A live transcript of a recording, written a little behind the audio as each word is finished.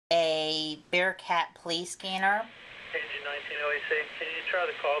the Bearcat police scanner. Engine 1908, can you try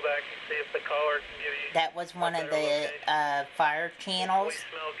the callback and see if the caller can give you... That was one of the fire channels. We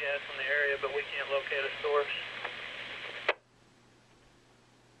smell gas in the area, but we can't locate a source.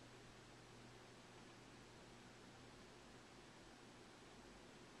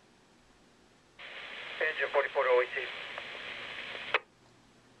 Engine 4408.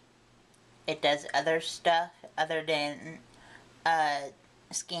 It does other stuff other than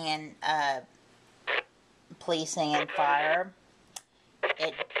scan police and fire.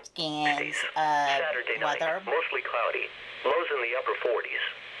 It scans Saturday night, weather. mostly cloudy. Lows in the upper 40s.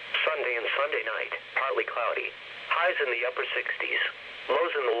 Sunday and Sunday night, partly cloudy. Highs in the upper 60s.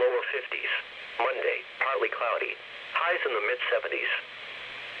 Lows in the lower 50s. Monday, partly cloudy. Highs in the mid 70s.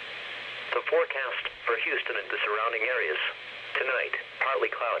 The forecast for Houston and the surrounding areas. Tonight, partly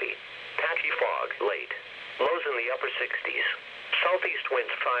cloudy. Patchy fog, late. Lows in the upper 60s. Southeast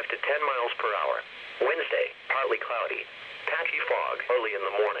winds 5 to 10 miles per hour. Wednesday, partly cloudy. Patchy fog, early in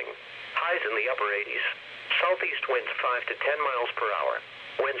the morning. Highs in the upper 80s. Southeast winds 5 to 10 miles per hour.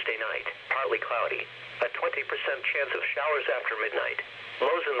 Wednesday night, partly cloudy. A 20% chance of showers after midnight.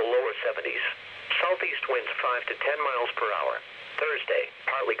 Lows in the lower 70s. Southeast winds 5 to 10 miles per hour. Thursday,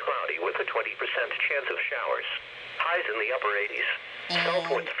 partly cloudy with a 20% chance of showers. Highs in the upper 80s. And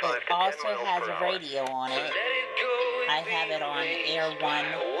it also has a radio on it. I have it on Air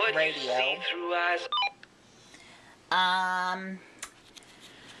 1 radio.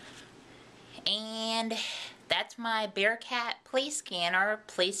 And that's my Bearcat police scanner.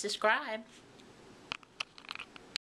 Please subscribe.